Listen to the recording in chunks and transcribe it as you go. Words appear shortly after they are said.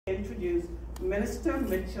introduce Minister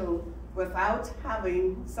Mitchell without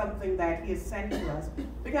having something that he has sent to us,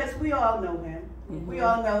 because we all know him. We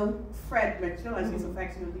all know Fred Mitchell, as he's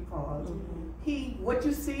affectionately called. What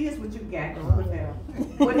you see is what you get with him.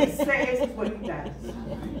 What he says is what he does.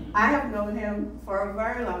 I have known him for a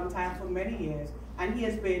very long time, for many years, and he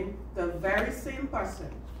has been the very same person.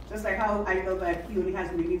 Just like how I know that he only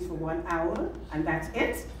has meetings for 1 hour, and that's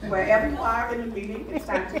it. Wherever you are in the meeting, it's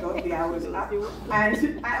time to go, the hour's up.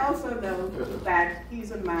 And I also know that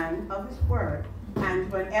he's a man of his word.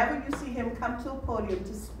 And whenever you see him come to a podium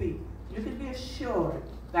to speak, you can be assured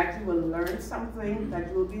that you will learn something, that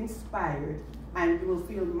you will be inspired, and you will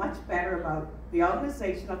feel much better about the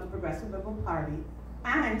organization of the Progressive Liberal Party,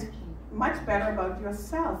 and much better about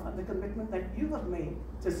yourself and the commitment that you have made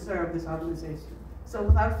to serve this organization. So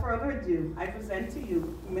without further ado, I present to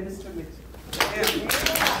you Minister Mitchell. Thank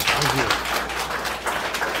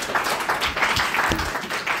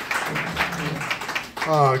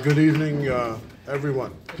you. Good evening,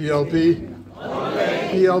 everyone. PLP?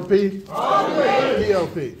 PLP?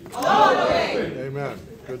 PLP. Amen.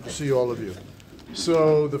 Good to see all of you.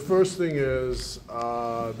 So the first thing is,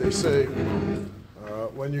 they say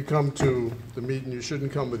when you come to the meeting, you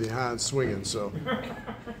shouldn't come with your hands swinging, so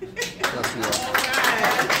that's what.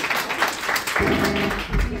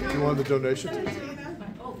 You want the donation?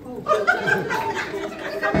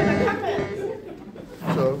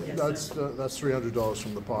 So that's $300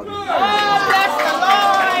 from the party. Oh, bless the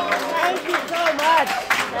Lord! Thank you so much.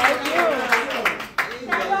 Thank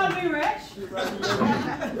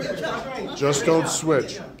you. Just don't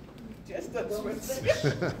switch. Just don't switch.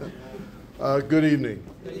 Good evening.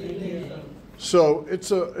 So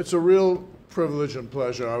it's a real privilege and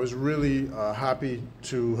pleasure. I was really happy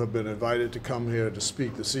to have been invited to come here to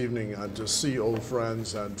speak this evening and to see old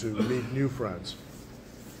friends and to meet new friends.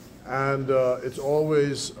 And it's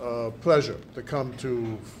always a pleasure to come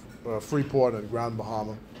to Freeport and Grand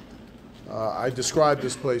Bahama. I describe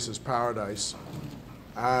this place as paradise.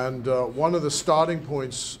 And one of the starting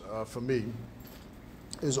points for me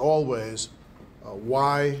is always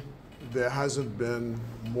why there hasn't been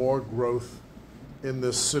more growth in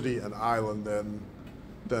this city and island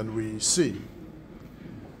than we see.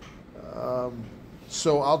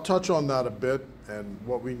 So I'll touch on that a bit and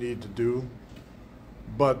what we need to do.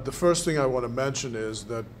 But the first thing I want to mention is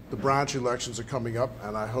that the branch elections are coming up,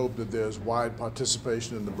 and I hope that there's wide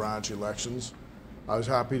participation in the branch elections. I was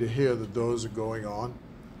happy to hear that those are going on.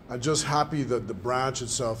 I'm just happy that the branch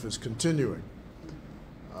itself is continuing.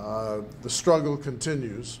 The struggle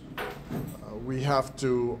continues. We have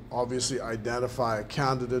to obviously identify a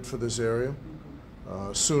candidate for this area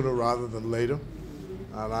sooner rather than later.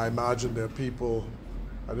 And I imagine there are people,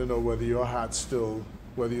 I don't know whether your hat's still,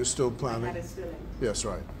 whether you're still planning. My hat is still in. Yes,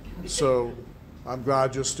 right. So I'm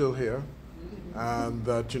glad you're still here and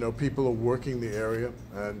that, people are working the area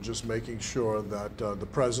and just making sure that the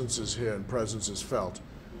presence is here and presence is felt,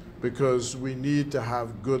 because we need to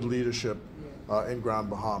have good leadership in Grand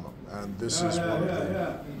Bahama, and this is one of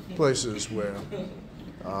the places where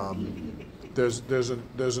there's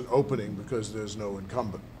an opening because there's no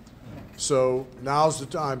incumbent. So now's the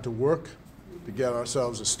time to work, to get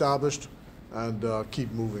ourselves established, and keep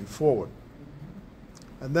moving forward.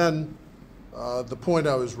 And then the point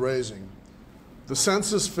I was raising, the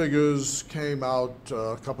census figures came out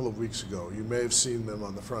a couple of weeks ago. You may have seen them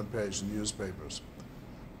on the front page of the newspapers.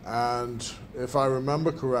 And if I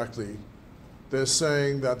remember correctly, they're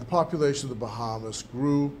saying that the population of the Bahamas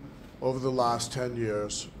grew over the last 10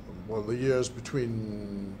 years, well, the years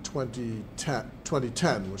between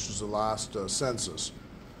 2010, which was the last census,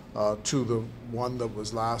 to the one that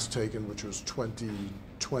was last taken, which was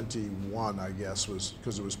 2021, I guess, was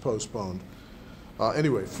because it was postponed.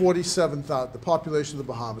 Anyway, 47,000, the population of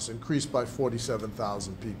the Bahamas increased by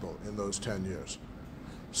 47,000 people in those 10 years.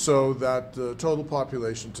 So that the total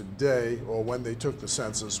population today, or when they took the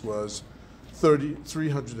census, was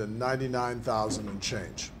 399,000 and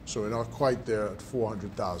change. So we're not quite there at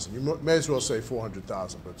 400,000. You may as well say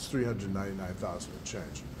 400,000, but it's 399,000 and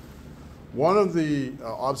change. One of the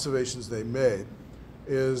observations they made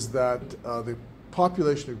is that the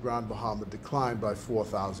population of Grand Bahama declined by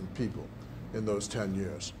 4,000 people in those 10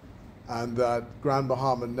 years, and that Grand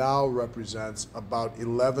Bahama now represents about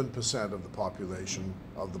 11% of the population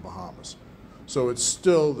of the Bahamas. So it's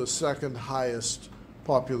still the second highest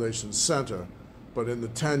population center, but in the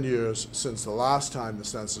 10 years since the last time the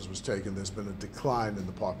census was taken, there's been a decline in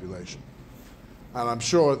the population. And I'm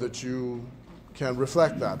sure that you can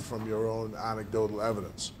reflect that from your own anecdotal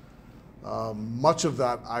evidence. Much of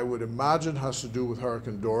that, I would imagine, has to do with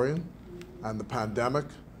Hurricane Dorian and the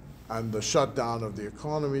pandemic and the shutdown of the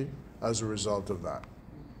economy as a result of that.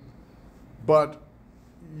 But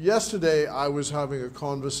yesterday I was having a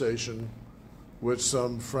conversation with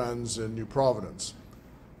some friends in New Providence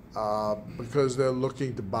because they're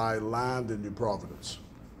looking to buy land in New Providence.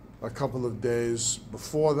 A couple of days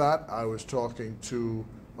before that, I was talking to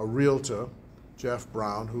a realtor, Jeff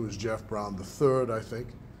Brown, who is Jeff Brown III, I think.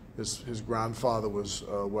 His grandfather was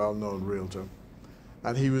a well-known realtor.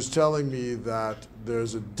 And he was telling me that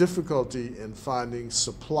there's a difficulty in finding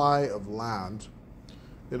supply of land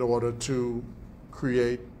in order to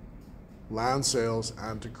create land sales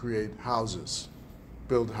and to create houses,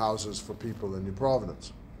 build houses for people in New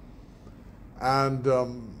Providence. And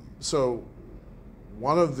so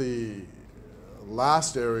one of the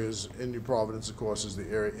last areas in New Providence, of course, is the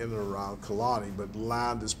area in and around Kalani, but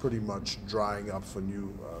land is pretty much drying up for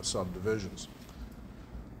new subdivisions.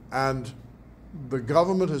 And the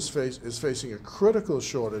government is facing a critical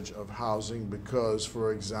shortage of housing because,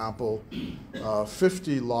 for example,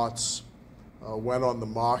 50 lots went on the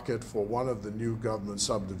market for one of the new government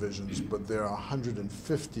subdivisions, but there are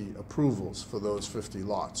 150 approvals for those 50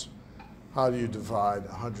 lots. How do you divide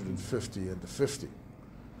 150 into 50?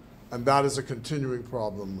 And that is a continuing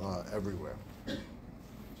problem everywhere.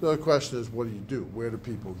 So the question is, what do you do? Where do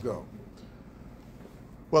people go?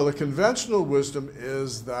 Well, the conventional wisdom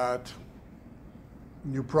is that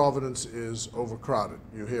New Providence is overcrowded.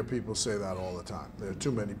 You hear people say that all the time. There are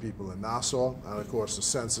too many people in Nassau, and of course the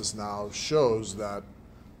census now shows that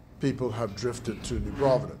people have drifted to New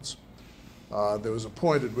Providence. There was a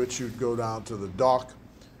point at which you'd go down to the dock,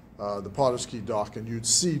 the Potter's Key dock, and you'd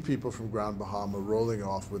see people from Grand Bahama rolling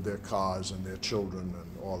off with their cars and their children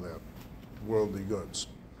and all their worldly goods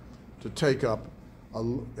to take up,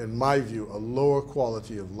 in my view, a lower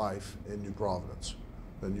quality of life in New Providence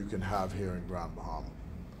than you can have here in Grand Bahama.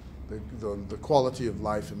 The quality of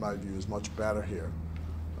life, in my view, is much better here.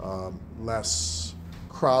 Less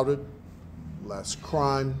crowded, less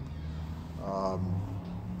crime,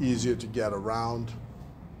 easier to get around,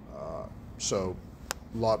 so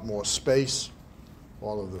a lot more space,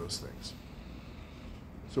 all of those things.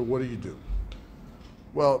 So what do you do?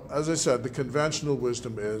 Well, as I said, the conventional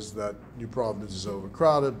wisdom is that New Providence is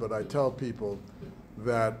overcrowded, but I tell people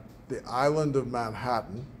that the island of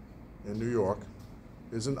Manhattan in New York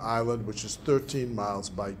is an island which is 13 miles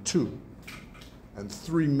by 2, and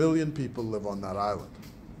 3 million people live on that island.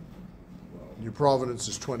 New Providence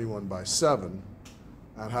is 21 by 7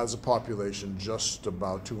 and has a population just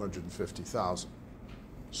about 250,000.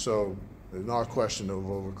 So there's not a question of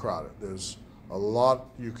overcrowded. There's a lot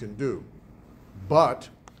you can do, but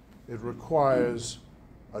it requires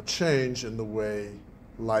a change in the way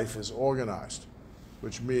life is organized,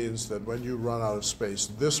 which means that when you run out of space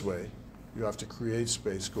this way, you have to create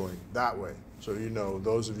space going that way. So you know,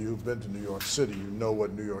 those of you who've been to New York City, you know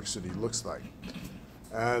what New York City looks like.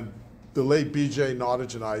 And the late B.J.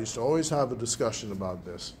 Nottage and I used to always have a discussion about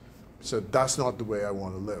this. He said, that's not the way I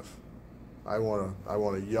want to live. I want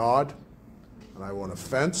a yard, and I want a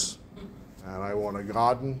fence, and I want a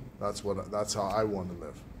garden. That's how I want to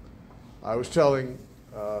live. I was telling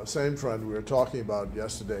same friend we were talking about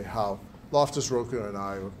yesterday how Loftus Roker and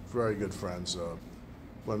I were very good friends.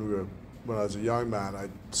 When I was a young man,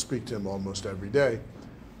 I'd speak to him almost every day.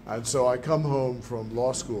 And so I come home from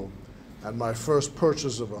law school, and my first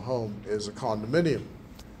purchase of a home is a condominium.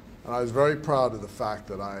 And I was very proud of the fact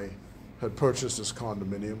that I had purchased this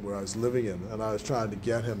condominium where I was living in, and I was trying to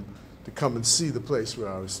get him to come and see the place where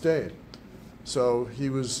I was staying. So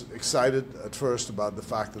he was excited at first about the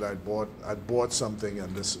fact that I'd bought something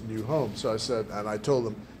in this new home. So I said, and I told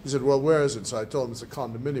him, he said, well, where is it? So I told him it's a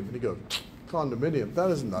condominium, and he goes, condominium?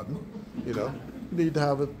 That isn't nothing, you know. You need to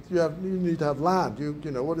have you need to have land.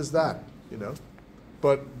 You know, what is that? You know.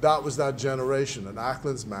 But that was that generation, an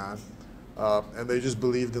Ackland's man, and they just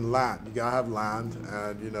believed in land. You gotta have land,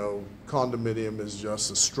 and you know, condominium is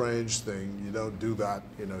just a strange thing. You don't do that.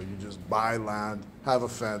 You know, you just buy land, have a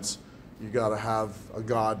fence. You gotta have a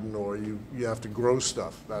garden, or you have to grow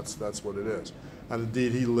stuff. That's what it is. And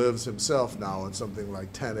indeed, he lives himself now on something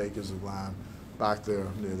like 10 acres of land back there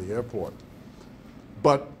near the airport.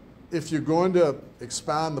 But if you're going to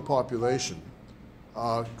expand the population,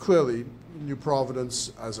 clearly New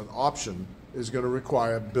Providence as an option is going to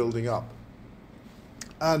require building up.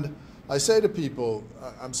 And I say to people,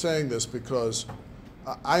 I'm saying this because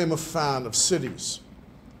I am a fan of cities.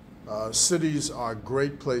 Cities are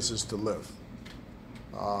great places to live.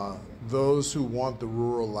 Those who want the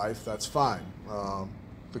rural life, that's fine,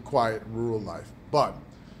 the quiet rural life. But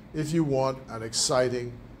if you want an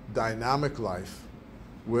exciting, dynamic life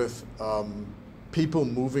with people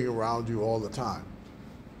moving around you all the time,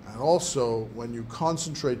 And also, when you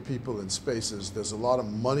concentrate people in spaces, there's a lot of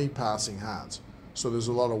money passing hands. So there's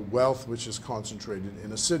a lot of wealth which is concentrated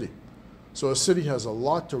in a city. So a city has a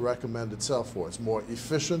lot to recommend itself for. It's more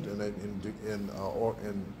efficient in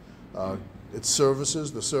its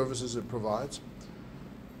services, the services it provides.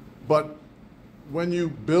 But when you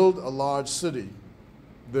build a large city,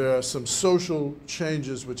 there are some social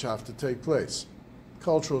changes which have to take place,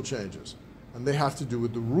 cultural changes. And they have to do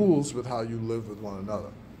with the rules with how you live with one another.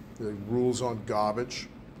 The rules on garbage,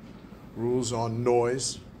 rules on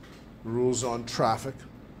noise, rules on traffic,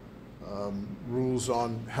 rules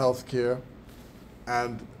on health care,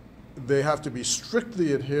 and they have to be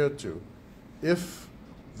strictly adhered to if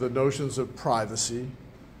the notions of privacy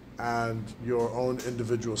and your own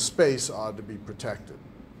individual space are to be protected.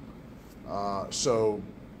 So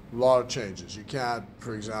a lot of changes. You can't,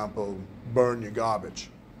 for example, burn your garbage,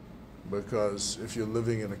 because if you're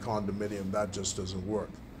living in a condominium, that just doesn't work.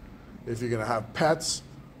 If you're going to have pets,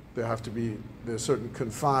 there's certain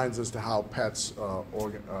confines as to how pets are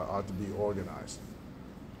to be organized.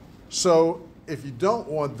 So if you don't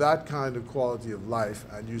want that kind of quality of life,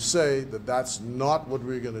 and you say that that's not what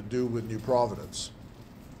we're going to do with New Providence,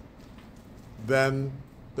 then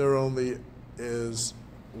there only is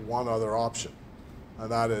one other option,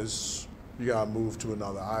 and that is you got to move to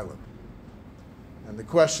another island. And the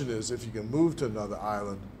question is, if you can move to another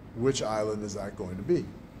island, which island is that going to be?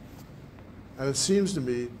 And it seems to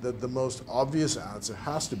me that the most obvious answer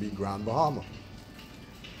has to be Grand Bahama,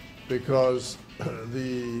 because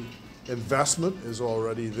the investment is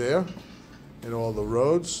already there in all the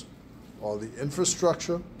roads, all the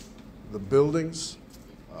infrastructure, the buildings,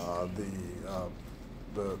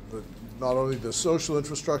 not only the social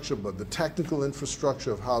infrastructure, but the technical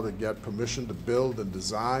infrastructure of how to get permission to build and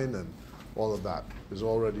design, and all of that is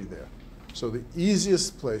already there. So the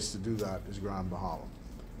easiest place to do that is Grand Bahama.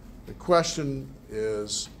 The question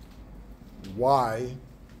is, why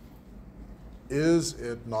is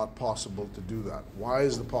it not possible to do that? Why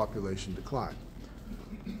is the population decline?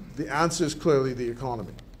 The answer is clearly the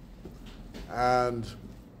economy. And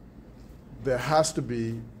there has to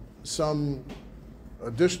be some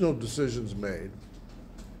additional decisions made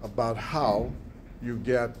about how you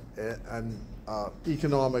get an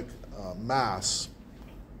economic mass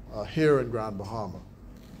here in Grand Bahama,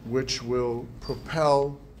 which will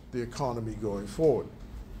propel the economy going forward.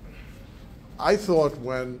 I thought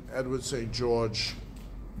when Edward St. George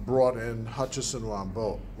brought in Hutchison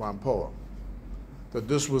Whampoa that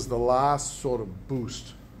this was the last sort of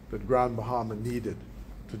boost that Grand Bahama needed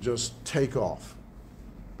to just take off,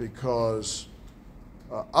 because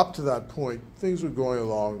up to that point, things were going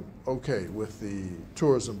along okay with the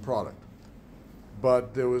tourism product.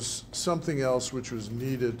 But there was something else which was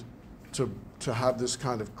needed to have this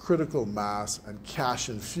kind of critical mass and cash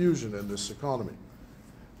infusion in this economy.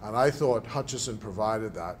 And I thought Hutchison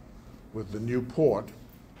provided that with the new port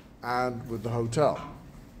and with the hotel.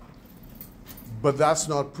 But that's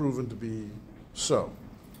not proven to be so.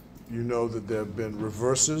 You know that there have been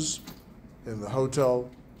reverses in the hotel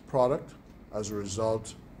product as a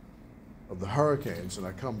result of the hurricanes, and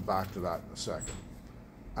I come back to that in a second.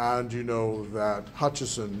 And you know that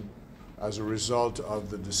Hutchison, as a result of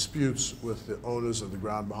the disputes with the owners of the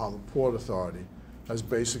Grand Bahama Port Authority, has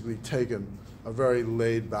basically taken a very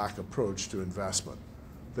laid-back approach to investment.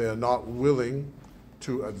 They are not willing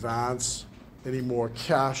to advance any more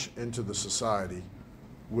cash into the society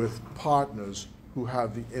with partners who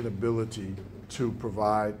have the inability to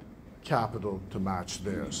provide capital to match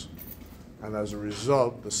theirs. And as a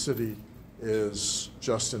result, the city is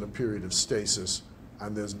just in a period of stasis,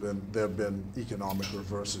 and there have been economic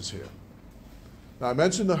reverses here. Now, I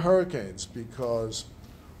mentioned the hurricanes because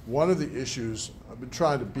one of the issues, I've been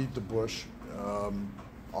trying to beat the bush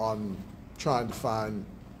on trying to find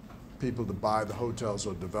people to buy the hotels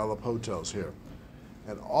or develop hotels here.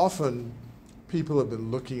 And often people have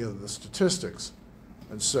been looking at the statistics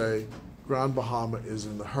and say Grand Bahama is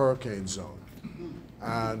in the hurricane zone.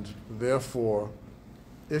 And therefore,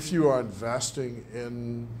 if you are investing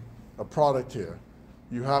in a product here,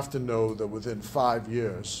 you have to know that within 5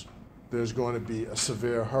 years, there's going to be a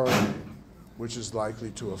severe hurricane, which is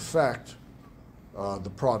likely to affect the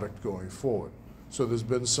product going forward. So there's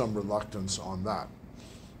been some reluctance on that.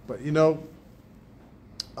 But you know,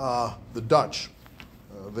 the Dutch,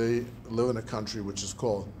 they live in a country which is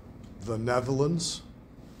called the Netherlands.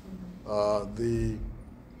 The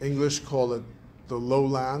English call it the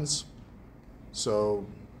lowlands. So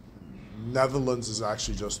Netherlands is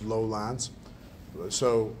actually just lowlands.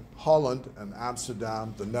 So Holland and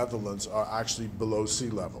Amsterdam, the Netherlands, are actually below sea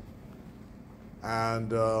level.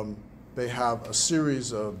 And they have a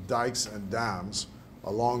series of dikes and dams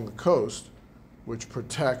along the coast which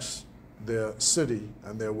protects their city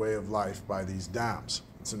and their way of life by these dams.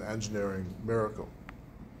 It's an engineering miracle.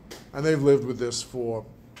 And they've lived with this for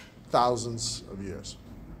thousands of years.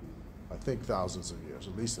 I think thousands of years,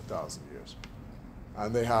 at least 1,000 years.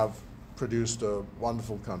 And they have produced a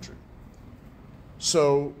wonderful country.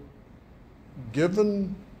 So,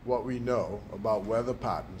 given what we know about weather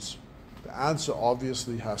patterns, the answer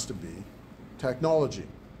obviously has to be technology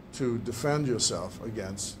to defend yourself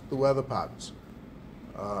against the weather patterns.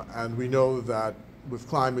 And we know that with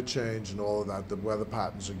climate change and all of that, the weather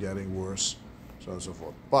patterns are getting worse, so on and so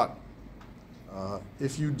forth. But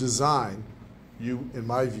if you design, in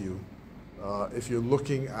my view, if you're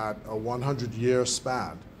looking at a 100-year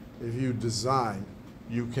span, if you design,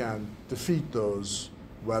 you can defeat those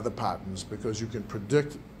weather patterns because you can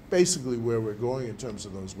predict basically where we're going in terms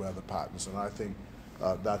of those weather patterns, and I think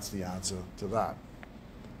that's the answer to that.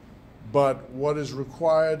 But what is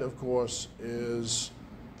required, of course, is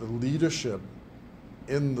the leadership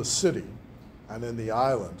in the city and in the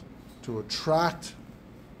island to attract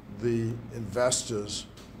the investors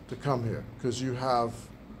to come here. Because you have,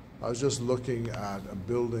 I was just looking at a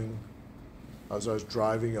building as I was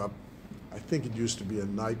driving up. I think it used to be a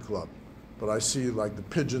nightclub, but I see like the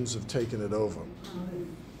pigeons have taken it over.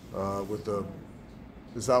 With the,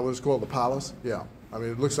 is that what it's called, the palace? Yeah. I mean,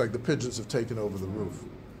 it looks like the pigeons have taken over the roof,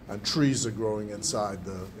 and trees are growing inside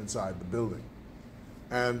the building.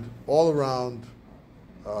 And all around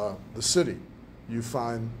the city, you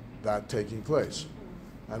find that taking place.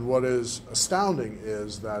 And what is astounding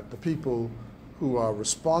is that the people who are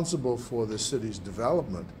responsible for the city's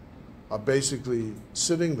development are basically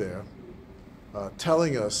sitting there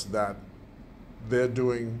telling us that they're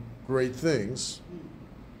doing great things,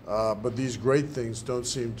 but these great things don't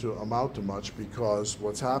seem to amount to much because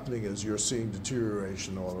what's happening is you're seeing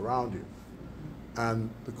deterioration all around you. And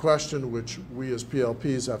the question which we as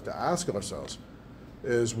PLPs have to ask ourselves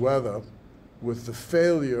is whether, with the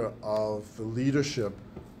failure of the leadership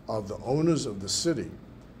of the owners of the city,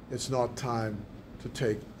 it's not time to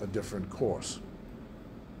take a different course.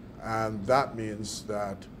 And that means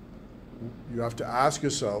that you have to ask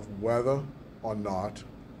yourself whether or not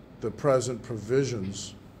the present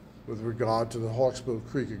provisions with regard to the Hawksbill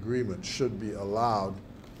Creek Agreement should be allowed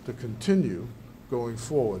to continue going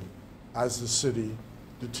forward as the city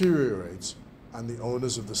deteriorates and the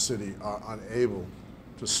owners of the city are unable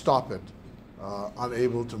to stop it,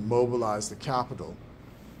 unable to mobilize the capital,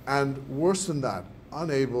 and worse than that,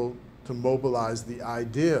 unable to mobilize the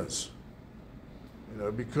ideas. You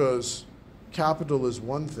know, because capital is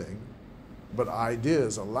one thing, but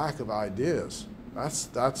ideas, a lack of ideas,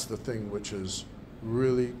 that's the thing which has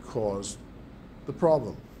really caused the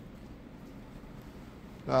problem.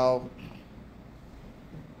 Now,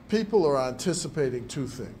 people are anticipating two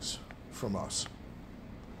things from us.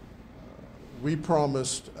 We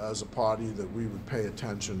promised as a party that we would pay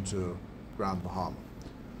attention to Grand Bahama.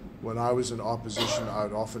 When I was in opposition, I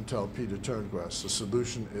would often tell Peter Turnquist, the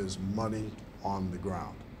solution is money on the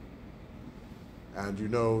ground. And you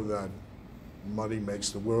know that money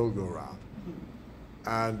makes the world go round.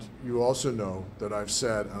 And you also know that I've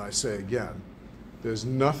said, and I say again, there's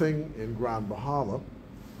nothing in Grand Bahama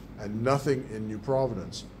and nothing in New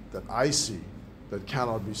Providence that I see that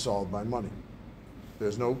cannot be solved by money.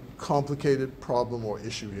 There's no complicated problem or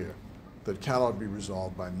issue here that cannot be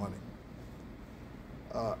resolved by money.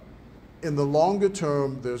 In the longer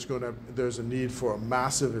term, there's a need for a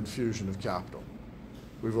massive infusion of capital.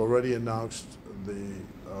 We've already announced the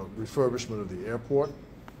refurbishment of the airport,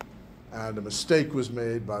 and a mistake was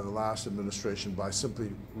made by the last administration by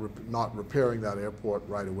simply not repairing that airport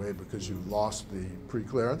right away because you lost the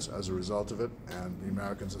pre-clearance as a result of it, and the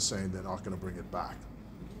Americans are saying they're not going to bring it back.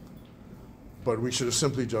 But we should have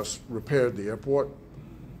simply just repaired the airport,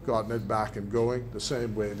 gotten it back and going the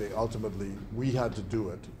same way we had to do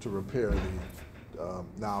it to repair the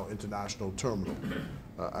now international terminal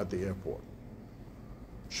at the airport.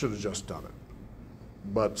 Should have just done it.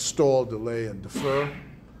 But stall, delay, and defer.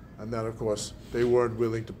 And then, of course, they weren't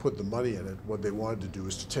willing to put the money in it. What they wanted to do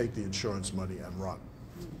is to take the insurance money and run.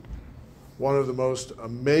 One of the most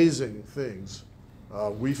amazing things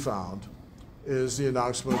we found is the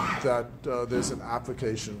announcement that there's an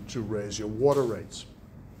application to raise your water rates.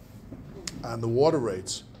 And the water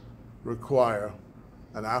rates require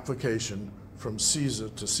an application from Caesar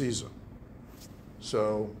to Caesar.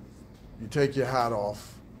 So you take your hat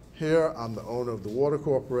off. Here, I'm the owner of the Water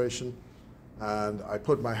Corporation, and I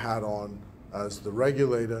put my hat on as the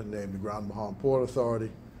regulator named the Grand Bahama Port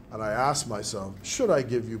Authority, and I asked myself, should I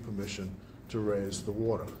give you permission to raise the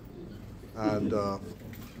water? And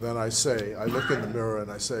then I look in the mirror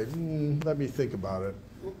and I say, let me think about it.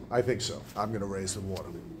 I think so. I'm going to raise the water.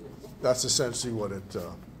 That's essentially what it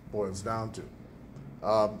boils down to.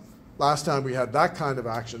 Last time we had that kind of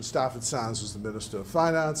action, Stafford Sands was the Minister of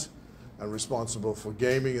Finance and responsible for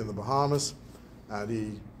gaming in the Bahamas. And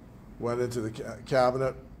he went into the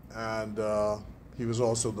cabinet, and he was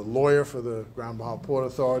also the lawyer for the Grand Bahama Port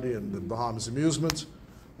Authority and the Bahamas Amusements.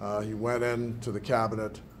 He went into the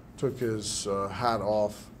cabinet, took his hat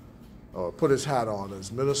off, or put his hat on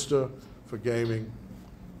as Minister for Gaming.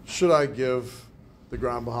 Should I give the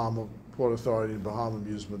Grand Bahama Port Authority and Bahama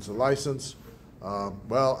Amusements a license?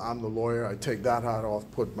 Well, I'm the lawyer. I take that hat off,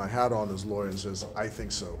 put my hat on as lawyer, and says, I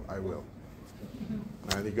think so, I will.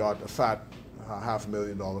 And he got a fat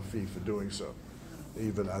 $500,000 fee for doing so,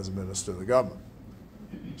 even as a minister of the government.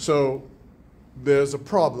 So there's a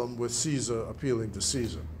problem with Caesar appealing to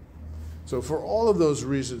Caesar. So for all of those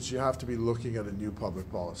reasons, you have to be looking at a new public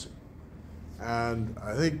policy. And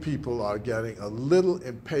I think people are getting a little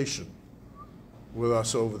impatient with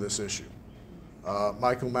us over this issue.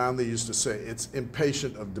 Michael Manley used to say, it's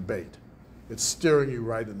impatient of debate. It's staring you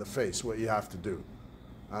right in the face, what you have to do.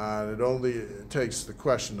 And it only takes the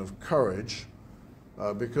question of courage,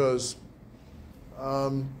 because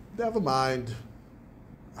never mind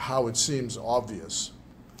how it seems obvious.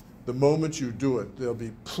 The moment you do it, there'll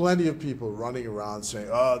be plenty of people running around saying,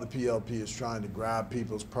 oh, the PLP is trying to grab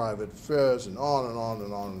people's private affairs, and on and on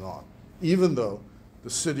and on and on, even though the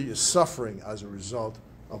city is suffering as a result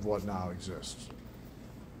of what now exists.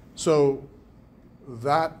 So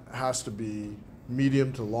that has to be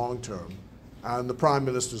medium to long term, and the Prime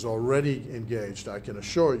Minister is already engaged, I can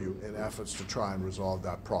assure you, in efforts to try and resolve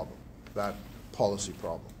that problem, that policy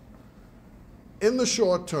problem. In the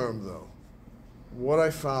short term, though, what I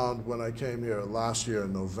found when I came here last year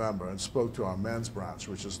in November and spoke to our men's branch,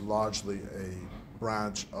 which is largely a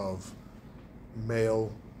branch of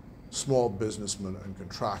male small businessmen and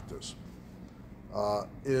contractors,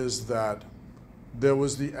 is that there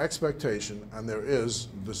was the expectation, and there is,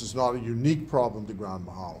 this is not a unique problem to Grand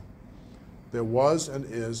Bahama, there was and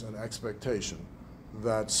is an expectation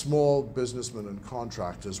that small businessmen and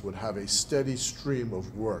contractors would have a steady stream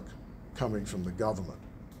of work coming from the government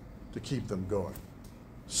to keep them going.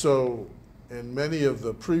 So in many of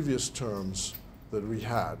the previous terms that we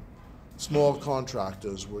had, small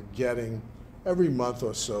contractors were getting every month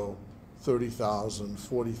or so $30,000,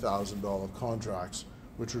 $40,000 contracts,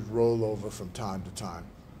 which would roll over from time to time.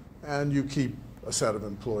 And you keep a set of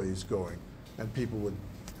employees going, and people would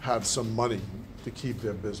have some money to keep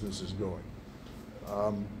their businesses going.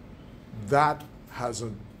 That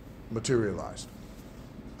hasn't materialized.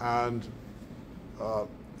 And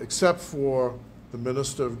except for the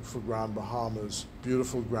Minister for Grand Bahama's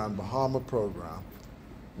beautiful Grand Bahama program,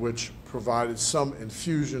 which provided some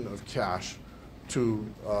infusion of cash to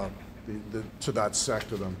that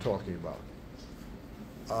sector that I'm talking about.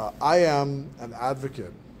 I am an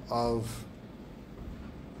advocate of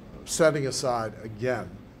setting aside, again,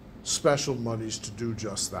 special monies to do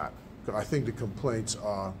just that. I think the complaints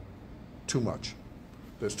are too much.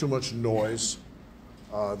 There's too much noise.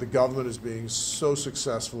 The government is being so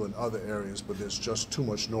successful in other areas, but there's just too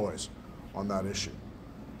much noise on that issue.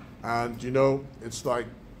 And you know, it's like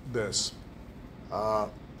this. You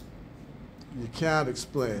can't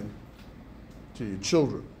explain to your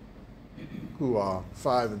children who are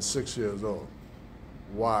 5 and 6 years old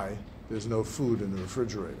why there's no food in the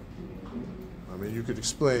refrigerator. I mean, you could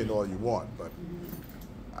explain all you want, but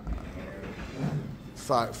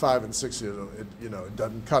 5 and 6 years old, it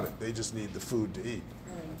doesn't cut it. They just need the food to eat.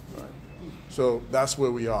 Right. So that's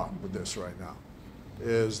where we are with this right now,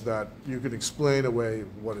 is that you can explain away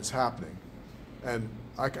what is happening. And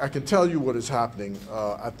I can tell you what is happening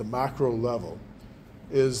at the macro level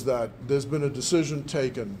is that there's been a decision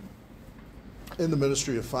taken in the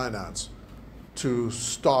Ministry of Finance to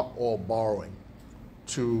stop all borrowing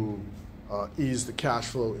to ease the cash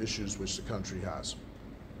flow issues which the country has.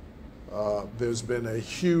 There's been a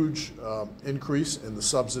huge increase in the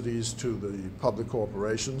subsidies to the public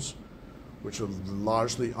corporations, which are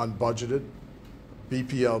largely unbudgeted,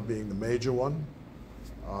 BPL being the major one.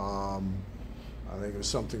 I think it was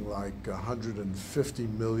something like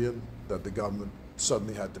 $150 million that the government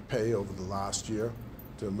suddenly had to pay over the last year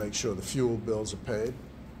to make sure the fuel bills are paid.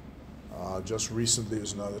 Just recently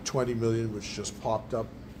there's another $20 million which just popped up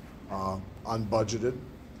unbudgeted,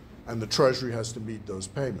 and the Treasury has to meet those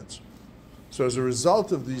payments. So as a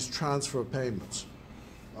result of these transfer payments,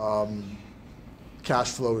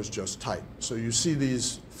 cash flow is just tight. So you see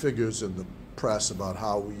these figures in the press about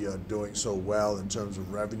how we are doing so well in terms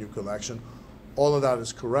of revenue collection. All of that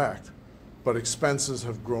is correct, but expenses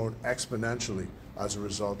have grown exponentially as a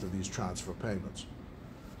result of these transfer payments.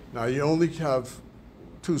 Now, you only have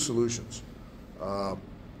two solutions.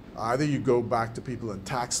 Either you go back to people and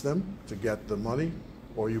tax them to get the money,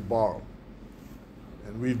 or you borrow.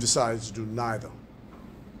 And we've decided to do neither.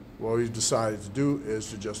 What we've decided to do is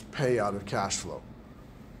to just pay out of cash flow.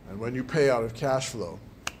 And when you pay out of cash flow,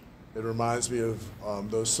 it reminds me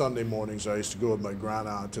of those Sunday mornings I used to go with my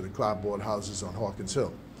grandaunt to the clapboard houses on Hawkins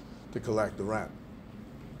Hill to collect the rent.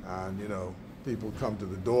 And, you know, people come to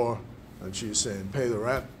the door and she's saying, pay the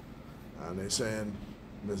rent. And they're saying,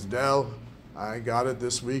 Ms. Dell, I ain't got it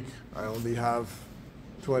this week. I only have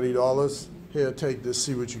 $20. Here, take this,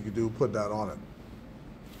 see what you can do, put that on it.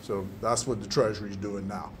 So that's what the Treasury's doing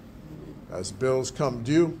now. As bills come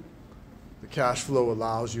due, the cash flow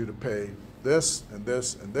allows you to pay this and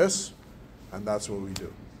this and this, and that's what we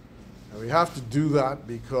do. And we have to do that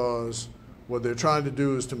because what they're trying to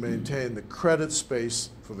do is to maintain the credit space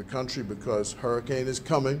for the country, because hurricane is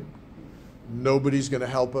coming. Nobody's going to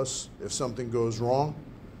help us if something goes wrong,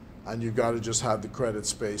 and you've got to just have the credit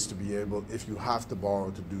space to be able, if you have to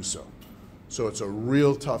borrow, to do so. So it's a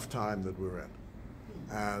real tough time that we're in.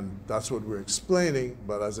 And that's what we're explaining,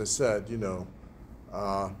 but as I said, you know,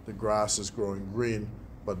 the grass is growing green,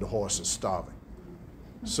 but the horse is starving.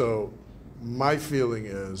 So my feeling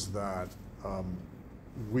is that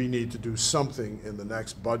we need to do something in the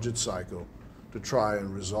next budget cycle to try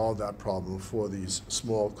and resolve that problem for these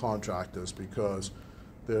small contractors, because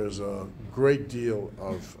there's a great deal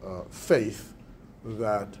of faith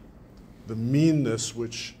that the meanness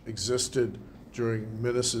which existed during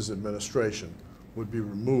Minnis's administration would be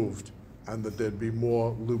removed, and that there'd be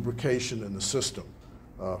more lubrication in the system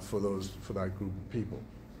for that group of people.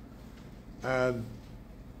 And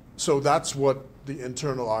so that's what the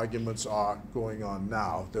internal arguments are going on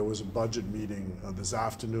now. There was a budget meeting this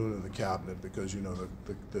afternoon in the cabinet, because you know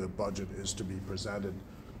the budget is to be presented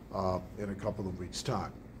in a couple of weeks'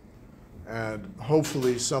 time. And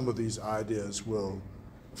hopefully some of these ideas will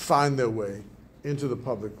find their way into the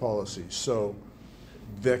public policy, so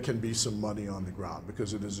there can be some money on the ground,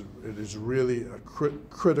 because it is really a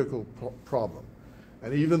critical problem.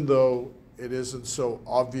 And even though it isn't so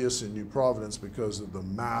obvious in New Providence because of the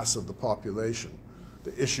mass of the population,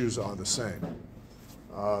 the issues are the same.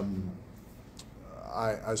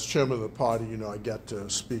 As chairman of the party, you know, I get to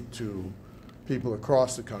speak to people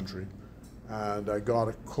across the country, and I got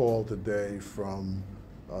a call today from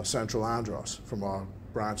Central Andros, from our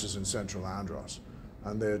branches in Central Andros,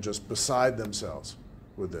 and they're just beside themselves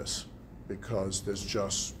with this, because there's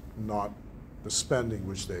just not the spending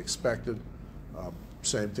which they expected.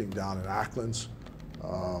 Same thing down in Acklands.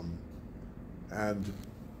 And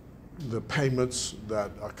the payments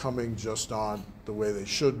that are coming just aren't the way they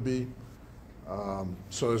should be.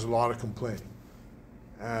 So there's a lot of complaining.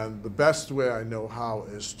 And the best way I know how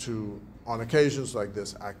is to, on occasions like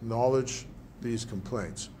this, acknowledge these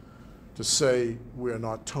complaints, to say we're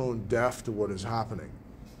not tone deaf to what is happening,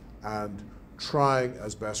 and trying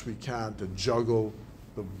as best we can to juggle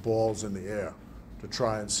the balls in the air to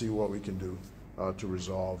try and see what we can do to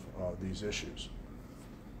resolve these issues.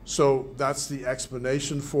 So that's the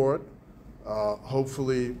explanation for it.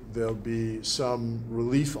 Hopefully there'll be some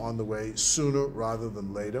relief on the way sooner rather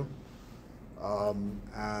than later.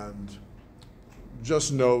 And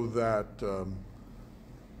just know that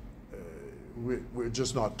we're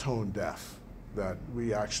just not tone deaf, that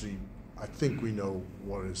we actually, I think we know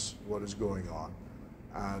what is going on,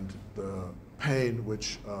 and the pain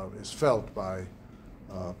which is felt by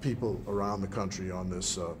people around the country on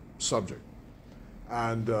this subject.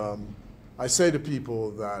 And I say to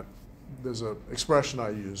people that there's an expression I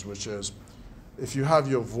use, which is, if you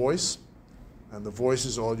have your voice and the voice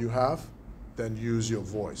is all you have, then use your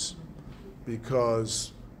voice,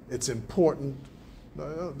 because it's important.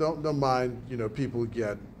 Don't mind, you know, people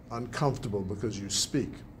get uncomfortable because you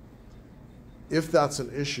speak. If that's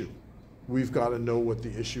an issue, we've got to know what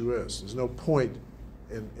the issue is. There's no point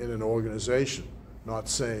in an organization not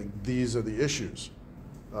saying these are the issues,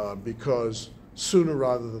 because sooner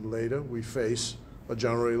rather than later we face a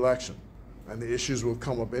general election, and the issues will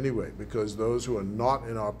come up anyway, because those who are not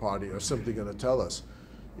in our party are simply going to tell us,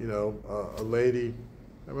 you know, a lady,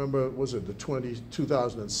 I remember, was it the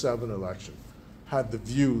 2007 election, had the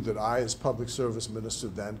view that I, as public service minister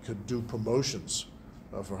then, could do promotions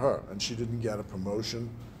for her, and she didn't get a promotion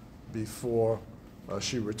before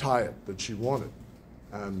she retired that she wanted.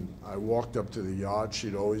 And I walked up to the yard.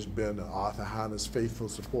 She'd always been Arthur Hanna's faithful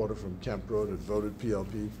supporter from Kemp Road, had voted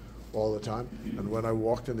PLP all the time. And when I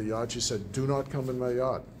walked in the yard, she said, "Do not come in my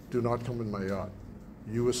yard. Do not come in my yard.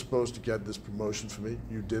 You were supposed to get this promotion for me.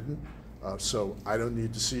 You didn't. So I don't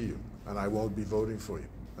need to see you, and I won't be voting for you.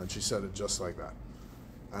 And she said it just like that.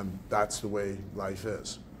 And that's the way life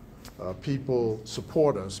is. People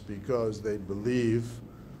support us because they believe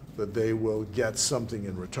that they will get something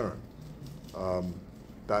in return.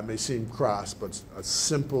 That may seem crass, but it's as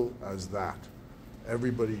simple as that.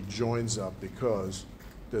 Everybody joins up because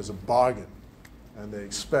there's a bargain, and they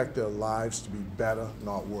expect their lives to be better,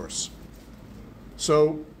 not worse.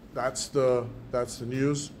 So that's the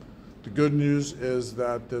news. The good news is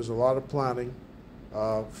that there's a lot of planning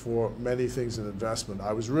for many things in investment.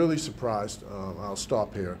 I was really surprised. I'll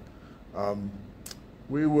stop here.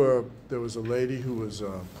 There was a lady who was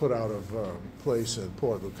put out of a place in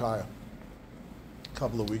Port Lucaya a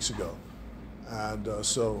couple of weeks ago. And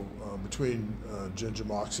so between Ginger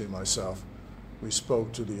Moxie and myself, we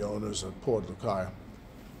spoke to the owners at Port Lucaya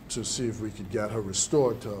to see if we could get her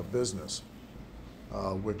restored to her business,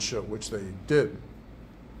 which they did.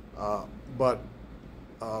 But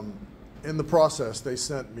in the process, they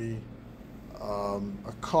sent me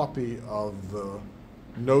a copy of the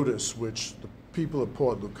notice which the people at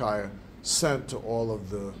Port Lucaya sent to all of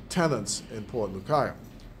the tenants in Port Lucaya.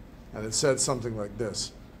 And it said something like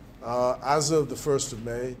this: as of the 1st of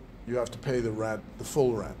May, you have to pay the rent, the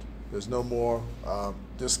full rent. There's no more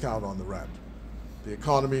discount on the rent. The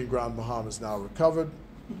economy in Grand Bahama is now recovered.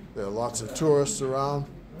 There are lots of tourists around.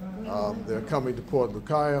 They're coming to Port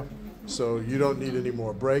Lucaya, so you don't need any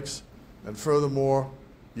more breaks. And furthermore,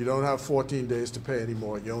 you don't have 14 days to pay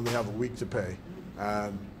anymore. You only have a week to pay.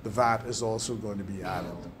 And the VAT is also going to be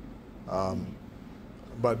added.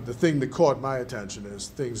 But the thing that caught my attention is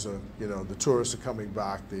things are, the tourists are coming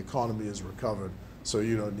back, the economy is recovered, so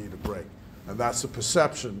you don't need a break. And that's the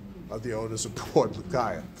perception of the owners of Port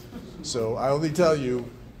Lucaya. So I only tell you,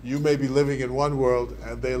 you may be living in one world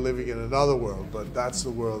and they're living in another world, but that's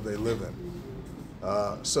the world they live in.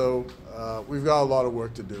 So we've got a lot of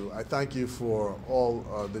work to do. I thank you for all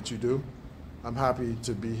that you do. I'm happy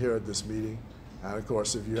to be here at this meeting. And of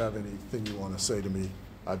course, if you have anything you want to say to me,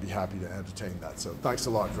 I'd be happy to entertain that. So thanks a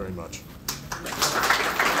lot very much.